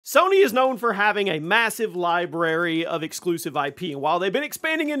Sony is known for having a massive library of exclusive IP, and while they've been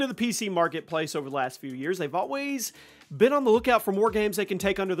expanding into the PC marketplace over the last few years, they've always been on the lookout for more games they can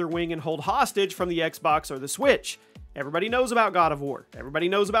take under their wing and hold hostage from the Xbox or the Switch. Everybody knows about God of War. Everybody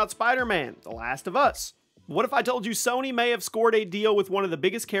knows about Spider-Man, The Last of Us. What if I told you Sony may have scored a deal with one of the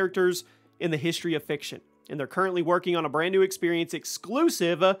biggest characters in the history of fiction, and they're currently working on a brand new experience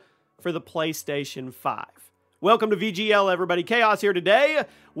exclusive for the PlayStation 5? Welcome to VGL, everybody. Chaos here today.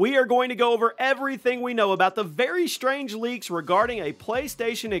 We are going to go over everything we know about the very strange leaks regarding a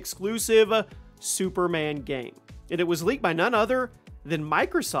PlayStation exclusive Superman game. And it was leaked by none other than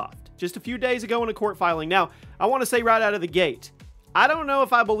Microsoft just a few days ago in a court filing. Now, I want to say right out of the gate, I don't know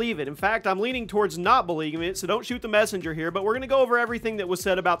if I believe it. In fact, I'm leaning towards not believing it, so don't shoot the messenger here. But we're going to go over everything that was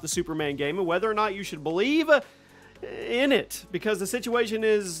said about the Superman game and whether or not you should believe in it, because the situation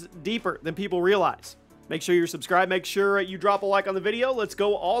is deeper than people realize. Make sure you're subscribed. Make sure you drop a like on the video. Let's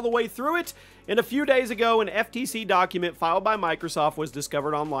go all the way through it. And a few days ago, an FTC document filed by Microsoft was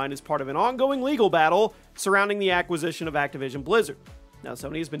discovered online as part of an ongoing legal battle surrounding the acquisition of Activision Blizzard. Now,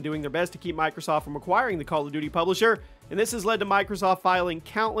 Sony has been doing their best to keep Microsoft from acquiring the Call of Duty publisher, and this has led to Microsoft filing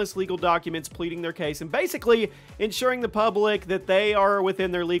countless legal documents pleading their case and basically ensuring the public that they are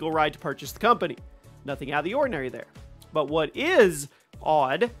within their legal right to purchase the company. Nothing out of the ordinary there. But what is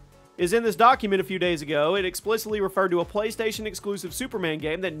odd is in this document a few days ago, it explicitly referred to a PlayStation exclusive Superman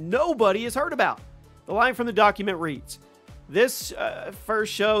game that nobody has heard about. The line from the document reads, "This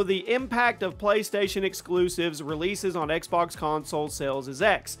first show the impact of PlayStation exclusives releases on Xbox console sales is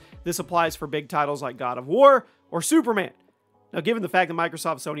X. This applies for big titles like God of War or Superman." Now, given the fact that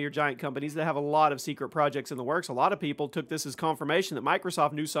Microsoft and Sony are giant companies that have a lot of secret projects in the works, a lot of people took this as confirmation that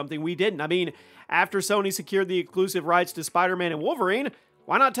Microsoft knew something we didn't. I mean, after Sony secured the exclusive rights to Spider-Man and Wolverine,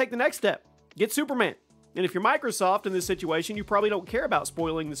 why not take the next step? Get Superman. And if you're Microsoft in this situation, you probably don't care about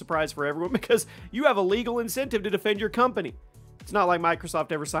spoiling the surprise for everyone because you have a legal incentive to defend your company. It's not like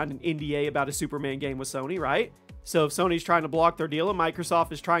Microsoft ever signed an NDA about a Superman game with Sony, right? So if Sony's trying to block their deal and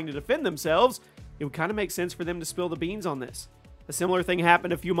Microsoft is trying to defend themselves, it would kind of make sense for them to spill the beans on this. A similar thing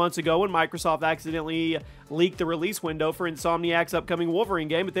happened a few months ago when Microsoft accidentally leaked the release window for Insomniac's upcoming Wolverine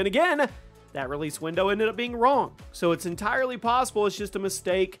game, but then again, that release window ended up being wrong. So it's entirely possible it's just a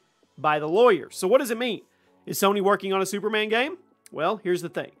mistake by the lawyers. So what does it mean? Is Sony working on a Superman game? Well, here's the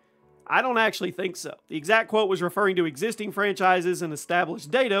thing. I don't actually think so. The exact quote was referring to existing franchises and established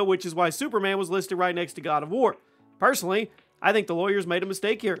data, which is why Superman was listed right next to God of War. Personally, I think the lawyers made a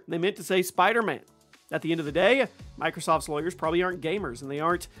mistake here. They meant to say Spider-Man. At the end of the day, Microsoft's lawyers probably aren't gamers, and they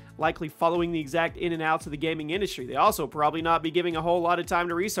aren't likely following the exact in and outs of the gaming industry. They also probably not be giving a whole lot of time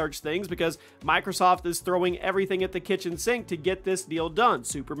to research things because Microsoft is throwing everything at the kitchen sink to get this deal done.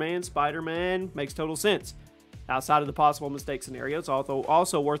 Superman, Spider-Man, makes total sense. Outside of the possible mistake scenario, it's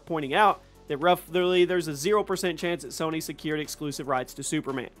also worth pointing out that roughly there's a 0% chance that Sony secured exclusive rights to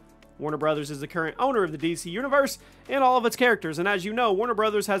Superman. Warner Brothers is the current owner of the DC Universe and all of its characters, and as you know, Warner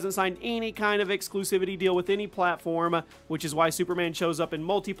Brothers hasn't signed any kind of exclusivity deal with any platform, which is why Superman shows up in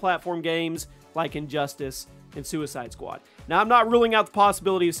multi-platform games like Injustice and Suicide Squad. Now, I'm not ruling out the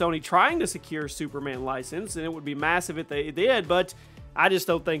possibility of Sony trying to secure Superman license, and it would be massive if they did, but I just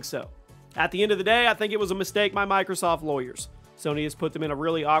don't think so. At the end of the day, I think it was a mistake by Microsoft lawyers. Sony has put them in a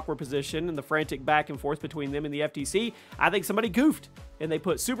really awkward position, and the frantic back and forth between them and the FTC, I think somebody goofed, and they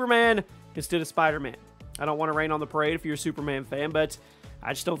put Superman instead of Spider-Man. I don't want to rain on the parade if you're a Superman fan, but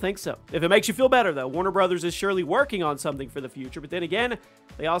I just don't think so. If it makes you feel better, though, Warner Brothers is surely working on something for the future, but then again,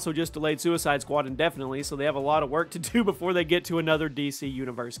 they also just delayed Suicide Squad indefinitely, so they have a lot of work to do before they get to another DC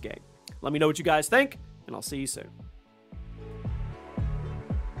Universe game. Let me know what you guys think, and I'll see you soon.